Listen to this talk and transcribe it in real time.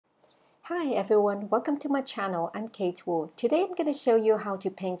Hi everyone, welcome to my channel. I'm Kate Wu. Today I'm going to show you how to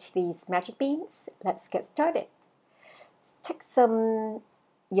paint these magic beans. Let's get started. Take some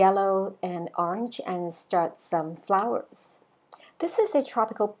yellow and orange and start some flowers. This is a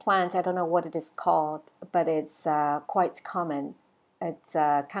tropical plant. I don't know what it is called, but it's quite common. It's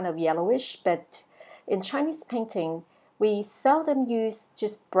kind of yellowish, but in Chinese painting, we seldom use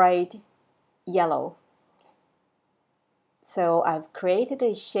just bright yellow. So I've created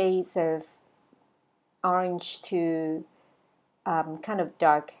a shades of orange to kind of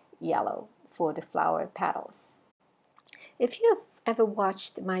dark yellow for the flower petals. If you have ever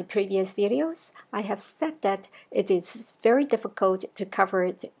watched my previous videos, I have said that it is very difficult to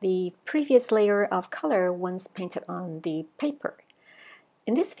cover the previous layer of color once painted on the paper.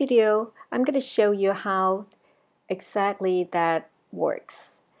 In this video, I'm going to show you how exactly that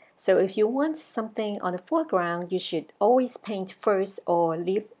works. So if you want something on the foreground, you should always paint first or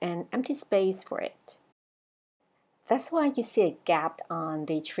leave an empty space for it. That's why you see a gap on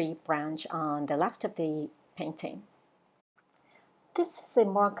the tree branch on the left of the painting. This is a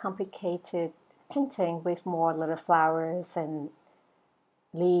more complicated painting with more little flowers and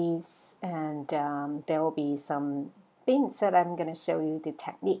leaves, and there will be some beans that I'm going to show you the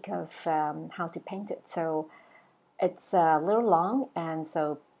technique of how to paint it. So it's a little long, and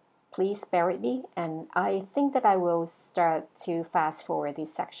so please bear with me, and I think that I will start to fast forward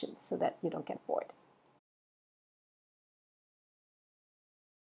these sections so that you don't get bored.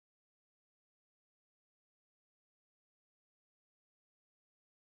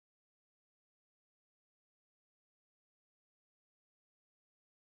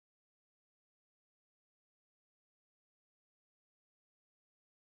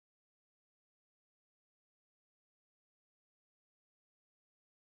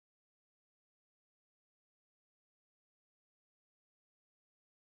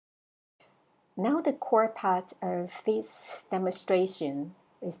 Now the core part of this demonstration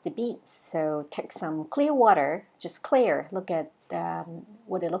is the beads. So take some clear water, just clear, look at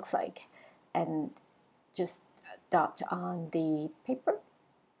what it looks like, and just dot on the paper.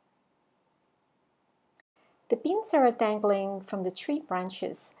 The beans are dangling from the tree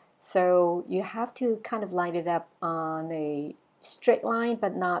branches, so you have to kind of line it up on a straight line,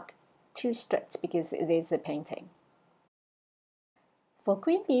 but not too straight because it is a painting. For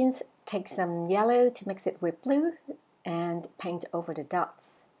green beans, take some yellow to mix it with blue and paint over the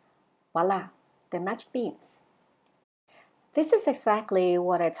dots. Voila, the magic beans. This is exactly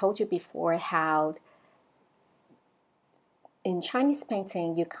what I told you before, how in Chinese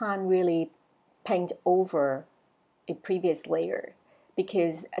painting you can't really paint over a previous layer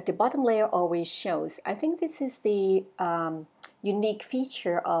because the bottom layer always shows. I think this is the unique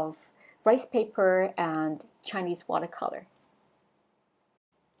feature of rice paper and Chinese watercolor.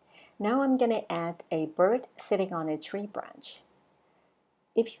 Now I'm going to add a bird sitting on a tree branch.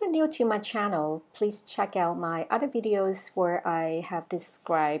 If you're new to my channel, please check out my other videos where I have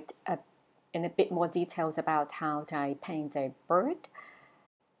described in a bit more details about how I paint a bird.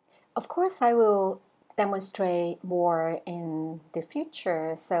 Of course, I will demonstrate more in the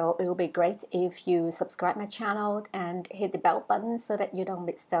future, so it will be great if you subscribe my channel and hit the bell button so that you don't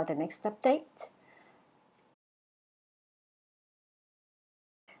miss out the next update.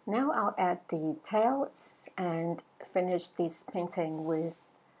 Now I'll add the tails and finish this painting with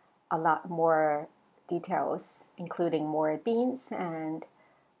a lot more details, including more beans and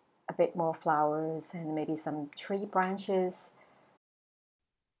a bit more flowers and maybe some tree branches.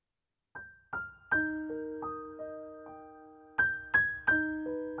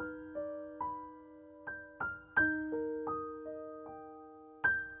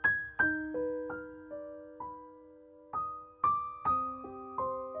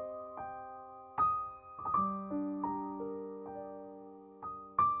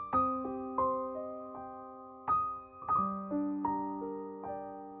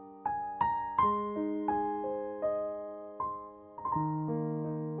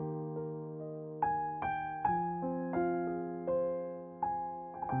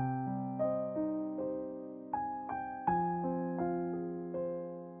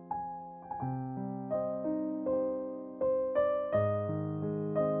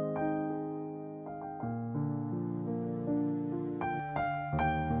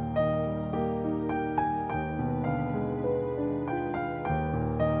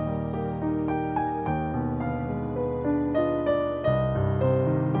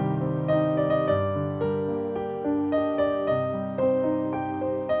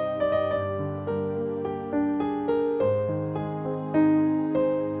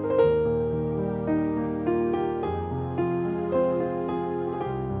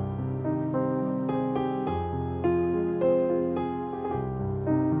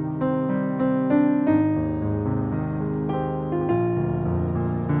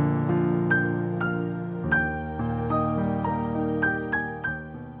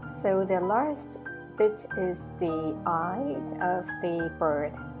 So the last bit is the eye of the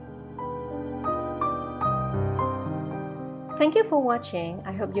bird. Thank you for watching.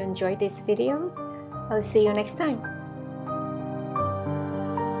 I hope you enjoyed this video. I'll see you next time.